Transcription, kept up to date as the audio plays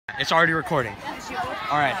It's already recording.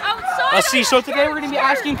 All right. Outside, Let's see. So today we're going to be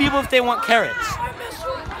asking people if they want carrots.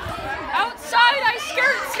 Outside I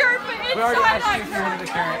skirt, but inside We already asked I you if you wanted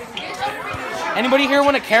a carrot. Anybody here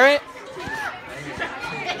want a carrot?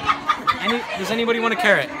 Does anybody want a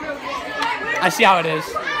carrot? I see how it is.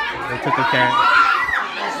 They took a carrot.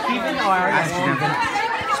 Steven? Oh, I already asked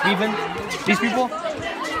Steven? These people?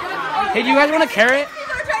 Hey, do you guys want a carrot?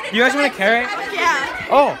 Do you guys want a carrot? Yeah.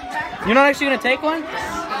 Oh, you're not actually going to take one?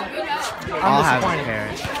 I'll have a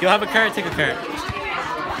carrot. You'll have a carrot, take a carrot.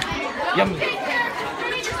 Yummy.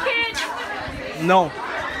 No.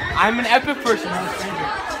 I'm an epic person, I'm a stranger.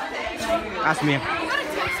 Ask Mia.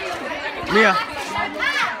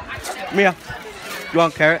 Mia, you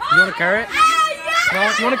want a carrot? You want a carrot?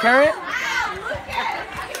 No, you want a carrot?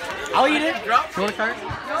 I'll eat it. You want a carrot?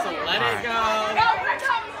 So let it go.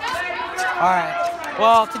 Alright.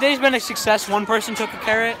 Well, today's been a success. One person took a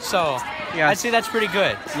carrot, so Yeah. I'd say that's pretty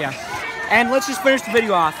good. Yeah. And let's just finish the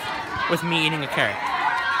video off with me eating a carrot.